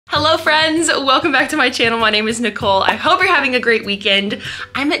Hello friends, welcome back to my channel. My name is Nicole. I hope you're having a great weekend.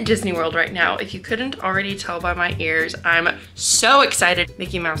 I'm at Disney World right now. If you couldn't already tell by my ears, I'm so excited.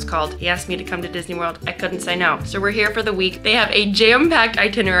 Mickey Mouse called. He asked me to come to Disney World. I couldn't say no. So we're here for the week. They have a jam-packed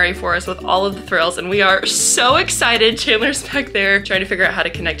itinerary for us with all of the thrills and we are so excited. Chandler's back there trying to figure out how to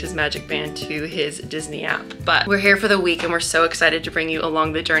connect his Magic Band to his Disney app. But we're here for the week and we're so excited to bring you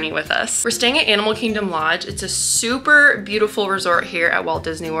along the journey with us. We're staying at Animal Kingdom Lodge. It's a super beautiful resort here at Walt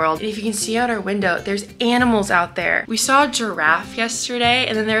Disney World. And if you can see out our window, there's animals out there. We saw a giraffe yesterday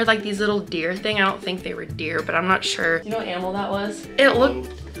and then there were like these little deer thing. I don't think they were deer, but I'm not sure. You know what animal that was? It looked,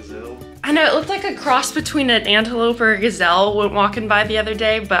 I know, it looked like a cross between an antelope or a gazelle when walking by the other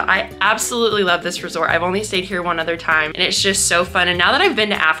day, but I absolutely love this resort. I've only stayed here one other time and it's just so fun. And now that I've been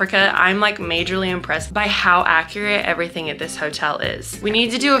to Africa, I'm like majorly impressed by how accurate everything at this hotel is. We need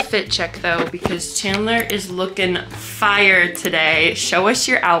to do a fit check though, because Chandler is looking fire today. Show us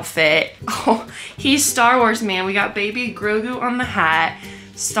your outfit. Oh, he's Star Wars, man. We got baby Grogu on the hat.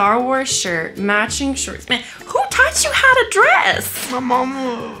 Star Wars shirt, matching shorts. Man, who taught you how to dress? My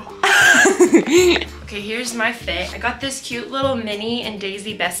mama. Okay, here's my fit. I got this cute little Minnie and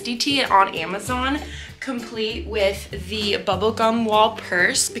Daisy bestie tee on Amazon, complete with the bubblegum wall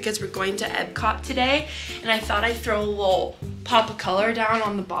purse because we're going to EPCOT today. And I thought I'd throw a little pop of color down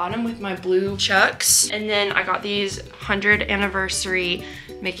on the bottom with my blue chucks. And then I got these 100th anniversary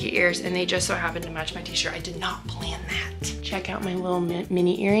Mickey ears and they just so happened to match my t-shirt. I did not plan that. Check out my little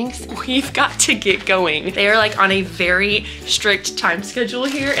mini earrings. We've got to get going. They are like on a very strict time schedule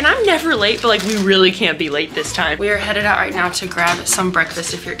here and I'm never late, but like we really can't be late this time. We are headed out right now to grab some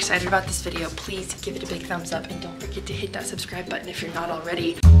breakfast. If you're excited about this video, please give it a big thumbs up and don't forget to hit that subscribe button if you're not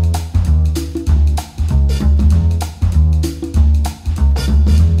already.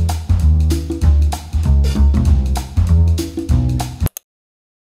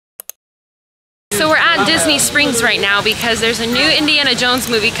 So we're at Disney Springs right now because there's a new Indiana Jones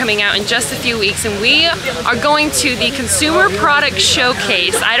movie coming out in just a few weeks and we are going to the Consumer Product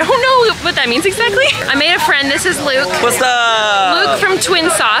Showcase. I don't know what that means exactly. I made a friend, this is Luke. What's up? Luke from Twin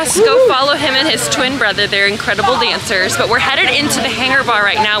Sauce. Go follow him and his twin brother. They're incredible dancers. But we're headed into the hangar bar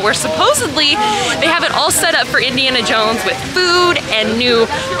right now where supposedly they have it all set up for Indiana Jones with food and new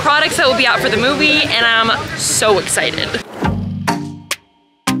products that will be out for the movie and I'm so excited.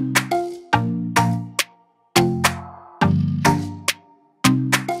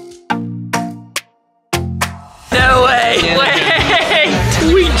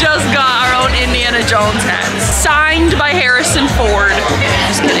 We just got our own Indiana Jones hats. Signed by Harrison Ford.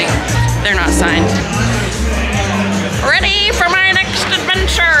 Just kidding. They're not signed. Ready for my next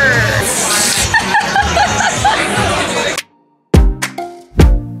adventure.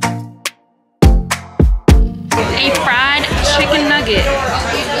 A fried chicken nugget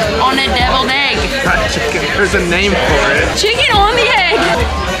on a deviled egg. Fried chicken. There's a name for it. Chicken on the egg.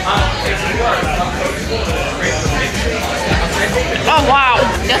 Oh wow,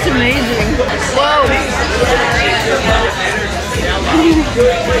 that's amazing. Whoa.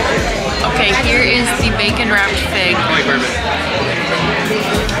 Okay, here is the bacon wrapped fig.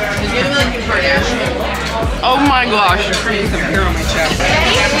 Oh my gosh.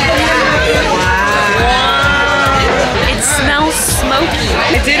 It smells smoky.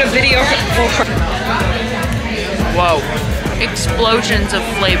 I did a video for. Whoa. Explosions of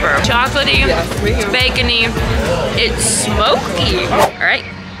flavor. Chocolatey, it's bacony, it's smoky. All right,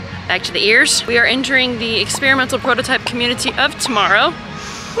 back to the ears. We are entering the experimental prototype community of tomorrow.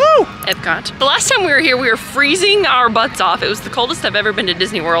 Woo! EPCOT. The last time we were here, we were freezing our butts off. It was the coldest I've ever been to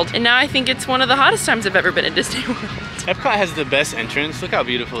Disney World, and now I think it's one of the hottest times I've ever been at Disney World. EPCOT has the best entrance. Look how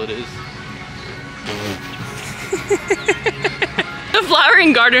beautiful it is. The Flower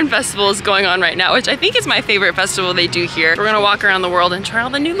and Garden Festival is going on right now, which I think is my favorite festival they do here. We're gonna walk around the world and try all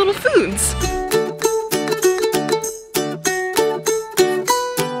the new little foods.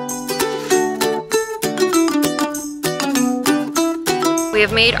 We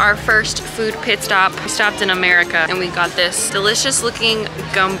have made our first food pit stop. We stopped in America and we got this delicious looking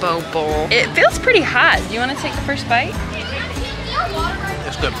gumbo bowl. It feels pretty hot. Do you wanna take the first bite?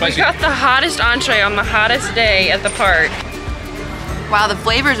 We got the hottest entree on the hottest day at the park. Wow, the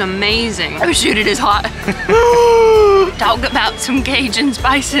flavor's amazing. Oh shoot, it is hot. Talk about some Cajun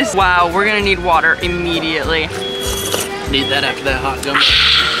spices. Wow, we're gonna need water immediately. Need that after that hot gumbo.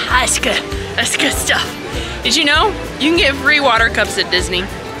 That's good. That's good stuff. Did you know you can get free water cups at Disney?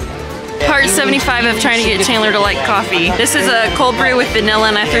 Part 75 of trying to get Chandler to like coffee. This is a cold brew with vanilla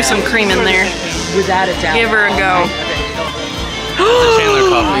and I threw some cream in there. Without a doubt. Give her a go. Chandler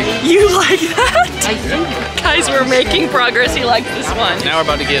coffee. You like that? I think. Guys, we're making progress. He likes this one. Now we're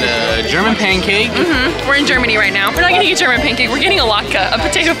about to get a German pancake. We're in Germany right now. We're not getting a German pancake. We're getting a latke, a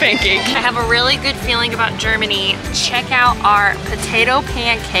potato pancake. I have a really good feeling about Germany. Check out our potato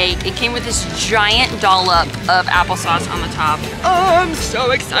pancake. It came with this giant dollop of applesauce on the top. Oh, I'm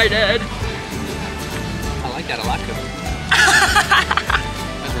so excited. I like that a lot.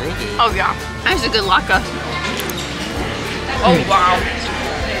 That's real good. Oh yeah, that's a good latke. Oh wow.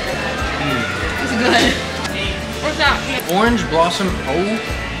 It's good. What's that? Orange blossom. Oh.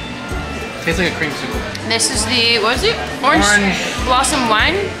 Tastes like a creamsicle. This is the, what is it? Orange blossom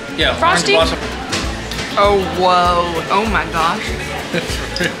wine? Yeah, Frosty? orange blossom. Oh, whoa. Oh my gosh. It's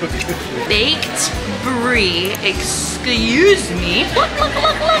real good. Baked brie. Excuse me. Look, look,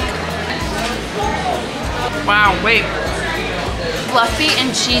 look, look. Wow, wait. Fluffy and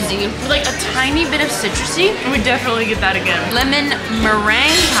cheesy. With like a tiny bit of citrusy. I would definitely get that again. Lemon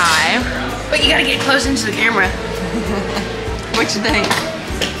meringue pie. But you gotta get close into the camera. What you think?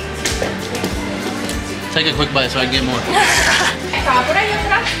 Take a quick bite so I can get more.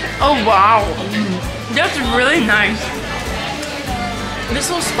 Oh wow, that's really nice. This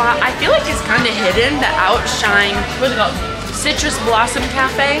little spot, I feel like it's kind of hidden. The Outshine, what's it called? Citrus Blossom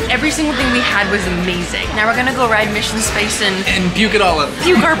Cafe. Every single thing we had was amazing. Now we're gonna go ride Mission Space and puke it all up.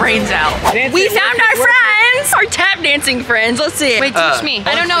 puke our brains out. We found our friends, our tap dancing friends. Let's see. Wait, teach me.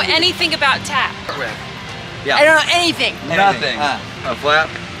 I don't know anything about tap. Yeah. I don't know anything. Nothing. A flap,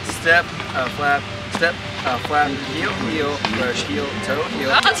 step, a flap, step, a flap, heel, heel, brush, heel, toe,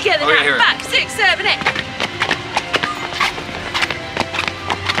 heel. All together Okay, now. here. 5, 6, 7, 8.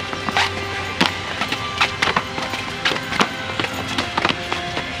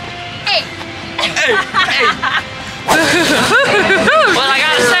 Well, I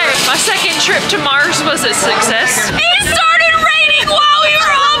gotta say, my second trip to Mars was a success. It started raining while we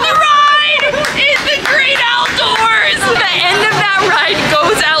were on the ride in the great outdoors. The end of that ride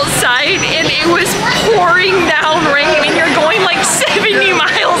goes outside and it was pouring down rain and you're going like 70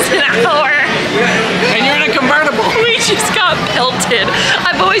 miles an hour. And you're in a convertible. We just got pelted.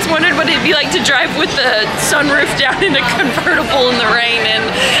 I've always wondered what it'd be like to drive with the sunroof down in a convertible in the rain, and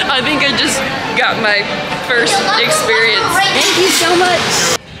I think I just got my first experience. Thank you so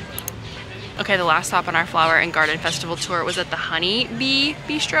much. Okay, the last stop on our flower and garden festival tour was at the Honey Bee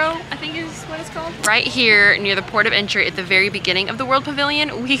Bistro, I think is what it's called. Right here near the port of entry at the very beginning of the World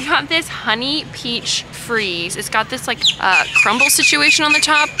Pavilion, we got this honey peach freeze. It's got this like crumble situation on the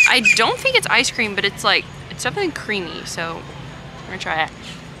top. I don't think it's ice cream, but it's like, it's something creamy, so we're gonna try it.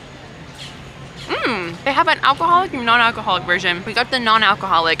 They have an alcoholic and non-alcoholic version. We got the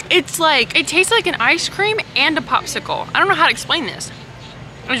non-alcoholic. It's like, it tastes like an ice cream and a popsicle. I don't know how to explain this.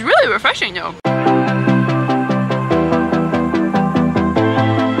 It's really refreshing though.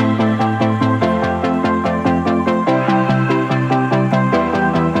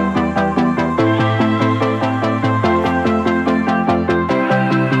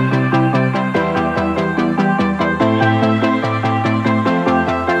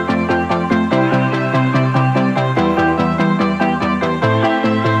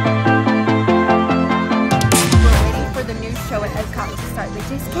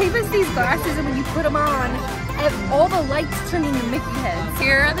 Glasses, and when you put them on, all the lights turn into Mickey heads.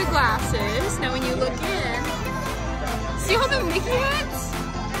 Here are the glasses. Now when you look in, see all the Mickey heads?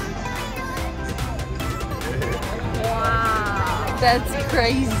 Wow, that's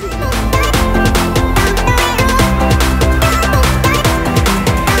crazy.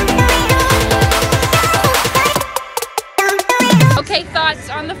 Okay, thoughts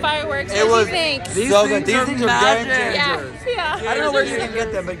on the fireworks. What do you think? These things are game changers. Yeah. I don't know where you can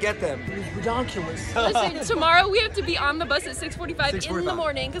get them, but get them. Ridiculous. Listen, tomorrow we have to be on the bus at 6:45 in the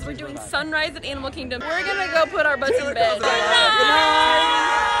morning because we're doing sunrise at Animal Kingdom. We're gonna go put our butts in bed. Good night.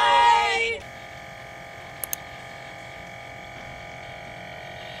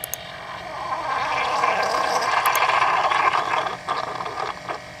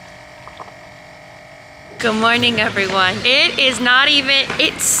 Good morning, everyone. It is not even,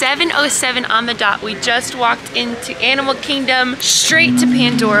 it's 7:07 on the dot. We just walked into Animal Kingdom, straight to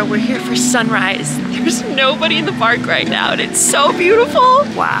Pandora. We're here for sunrise. There's nobody in the park right now, and it's so beautiful.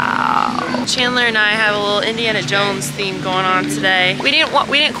 Wow. Chandler and I have a little Indiana Jones theme going on today. We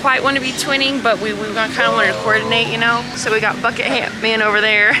didn't quite want to be twinning, but we kind of wanted to coordinate, you know? So we got Bucket Hat Man over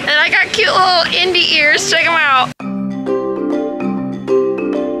there. And I got cute little Indy ears, check them out.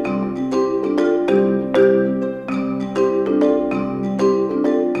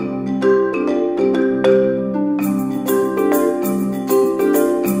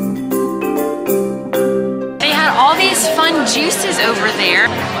 Juices over there.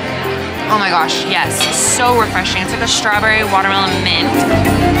 Oh my gosh, yes, so refreshing. It's like a strawberry watermelon mint.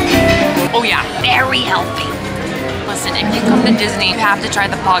 Oh yeah, very healthy. Listen, if you come to Disney, you have to try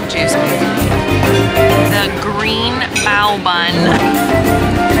the pog juice. The green bao bun.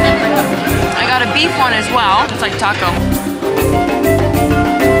 I got a beef one as well. It's like taco.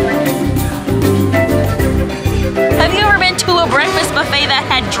 Have you ever been to a breakfast buffet that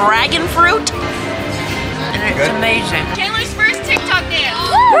had dragon fruit? And it's amazing. Chandler's first TikTok dance.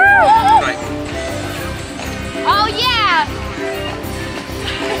 Right. Oh yeah!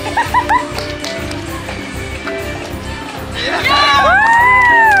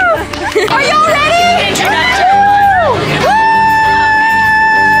 Are y'all ready? Introduction.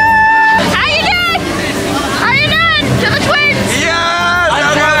 How you doing? How you doing? To the twins! Yes!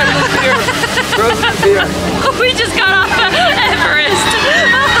 Frozen beer. We just got off Everest.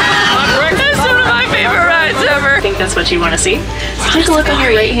 That's one of my favorite rides ever. I think that's what you want to see. So take a look on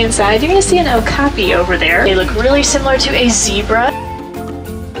your right hand side. You're going to see an okapi over there. They look really similar to a zebra.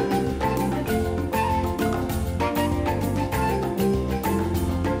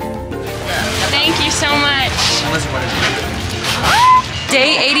 Thank you so much.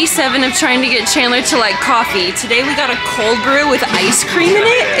 Day 87 of trying to get Chandler to like coffee. Today we got a cold brew with ice cream in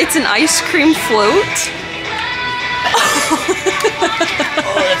it. It's an ice cream float.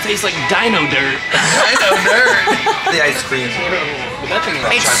 Oh, that tastes like dino dirt. Dino dirt. The ice cream.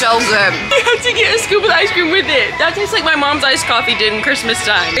 It's so good. You have to get a scoop of ice cream with it. That tastes like my mom's iced coffee did in Christmas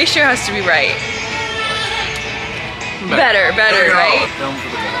time. Ratio has to be right. Better, right?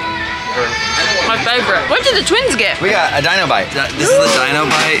 My favorite. What did the twins get? We got a Dino Bite. This is the Dino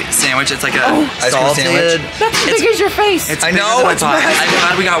Bite sandwich. It's like a ice cream sandwich. That's as big as your face. I know. It's I'm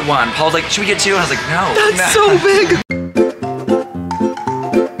glad we got one. Paul was like, should we get two? And I was like, no. That's so big.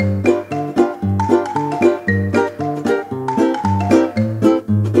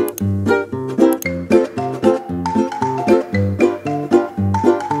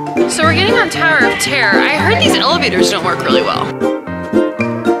 So we're getting on Tower of Terror. I heard these elevators don't work really well.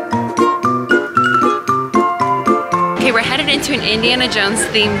 Okay, we're headed into an Indiana Jones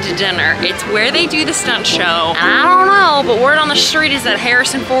themed dinner. It's where they do the stunt show. And I don't know, but word on the street is that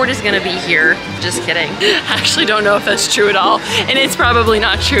Harrison Ford is gonna be here. Just kidding. I actually don't know if that's true at all. And it's probably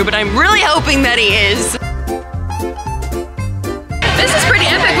not true, but I'm really hoping that he is. This is pretty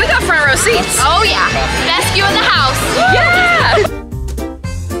epic. We got front row seats. Oh yeah! Best view in the house! Yeah!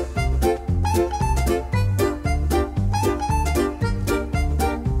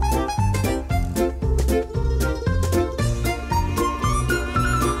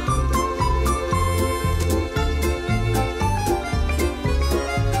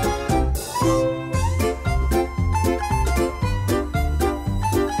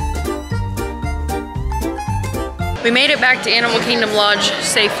 We made it back to Animal Kingdom Lodge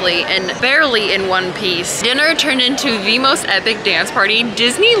safely and barely in one piece. Dinner turned into the most epic dance party.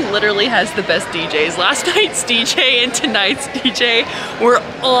 Disney literally has the best DJs. Last night's DJ and tonight's DJ were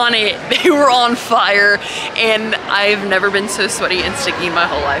on it. They were on fire, and I've never been so sweaty and sticky in my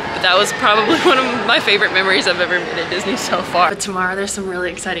whole life. But that was probably one of my favorite memories I've ever made at Disney so far. But tomorrow there's some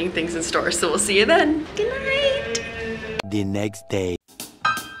really exciting things in store, so we'll see you then. Good night. The next day.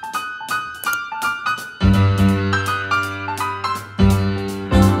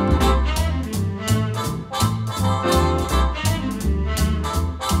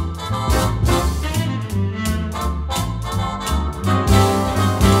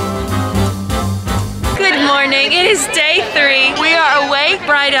 It is day 3. We are awake,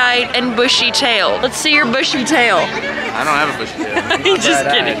 bright-eyed, and bushy-tailed. Let's see your bushy tail. I don't have a bushy tail. Just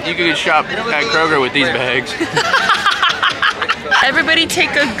kidding. You could shop at Kroger with these bags. Everybody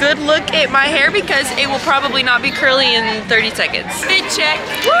take a good look at my hair because it will probably not be curly in 30 seconds. Fit check.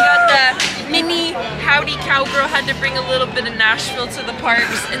 We got the mini howdy cowgirl. Had to bring a little bit of Nashville to the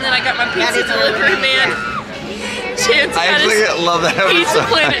parks. And then I got my pizza delivery man. Chance I got actually his love that Pizza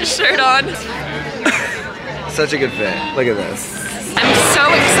episode. Planet shirt on. Such a good fit. Look at this. I'm so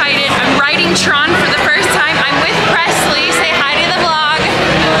excited. I'm riding TRON for the first time. I'm with Presley. Say hi to the vlog.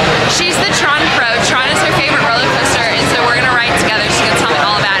 She's the TRON pro. TRON is her favorite roller coaster, and so we're gonna ride together. She's gonna tell me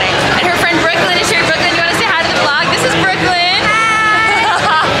all about it. And her friend Brooklyn is here. Brooklyn, you wanna say hi to the vlog? This is Brooklyn.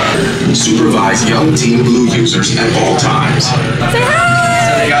 Hi. Supervise young Team Blue users at all times. Say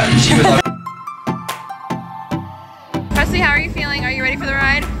hi. She was like, Presley, how are you feeling? Are you ready for the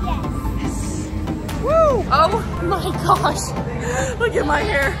ride? Woo! Oh my gosh! Look at my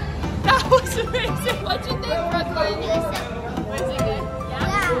hair. That was amazing. What'd you think, Brooklyn? Was it good? Yeah,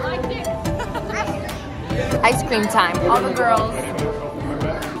 I liked it. Ice cream time. All the girls.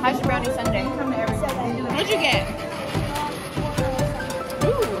 How's your brownie sundae? What'd you get?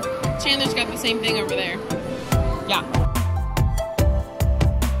 Chandler's got the same thing over there. Yeah.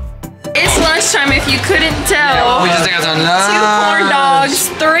 It's lunchtime if you couldn't tell. We just got some 2 corn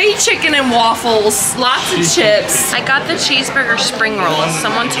dogs, 3 chicken and waffles, lots of chips. I got the cheeseburger spring rolls.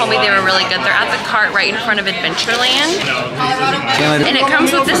 Someone told me they were really good. They're at the cart right in front of Adventureland. And it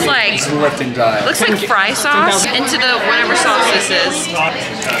comes with this like, looks like fry sauce into the whatever sauce this is.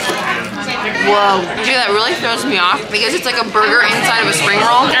 Whoa. Dude, that really throws me off because it's like a burger inside of a spring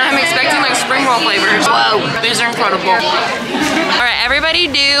roll. And I'm expecting like spring roll flavors. Whoa, these are incredible. All right, everybody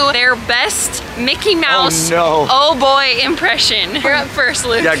do their best Mickey Mouse oh boy impression. You're up first,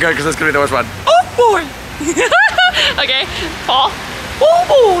 Luke. Yeah, good, because that's gonna be the worst one. Oh boy. Okay, Paul. Oh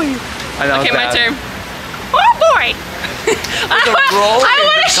boy. I know. Okay, my turn. Oh boy. I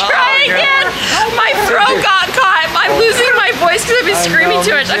want to try again. My throat got caught. I'm losing my voice because I've been screaming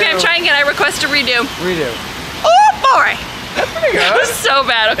too much. Okay, I'm trying again. I request a redo. Redo. Oh boy. That's pretty good. That was so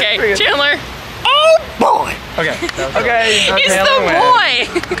bad. Okay, Chandler. Oh boy. Okay. Okay. He's the boy.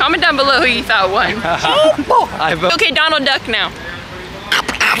 Comment down below who you thought won. Oh boy. Okay, Donald Duck now.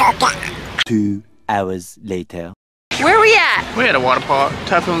 2 hours later. Where are we at? We had a water park,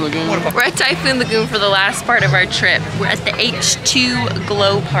 Typhoon Lagoon. We're at Typhoon Lagoon for the last part of our trip. We're at the H2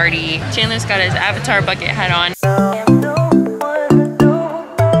 Glow Party. Chandler's got his Avatar bucket hat on.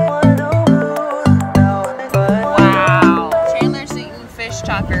 Wow. Chandler's eating fish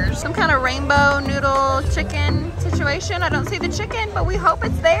tacos. Some kind of rainbow noodle chicken situation. I don't see the chicken, but we hope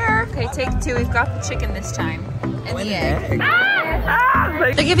it's there. Okay, take 2. We've got the chicken this time. And the egg.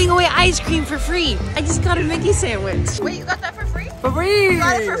 They're giving away ice cream for free. I just got a Mickey sandwich. Wait, you got that for free? For free! You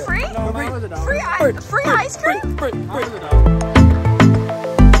got it for free? No, Free ice cream?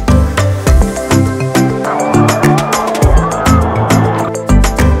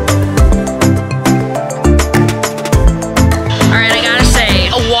 Alright, I gotta say,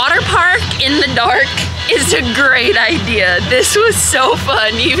 a water park in the dark is a great idea. This was so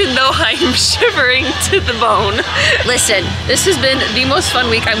fun, even though I'm shivering to the bone. Listen, this has been the most fun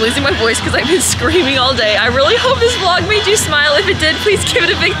week. I'm losing my voice because I've been screaming all day. I really hope this vlog made you smile. If it did, please give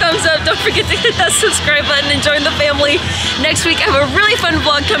it a big thumbs up. Don't forget to hit that subscribe button and join the family. Next week, I have a really fun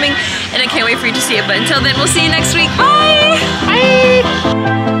vlog coming, and I can't wait for you to see it. But until then, we'll see you next week. Bye!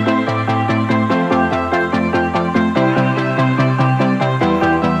 Bye!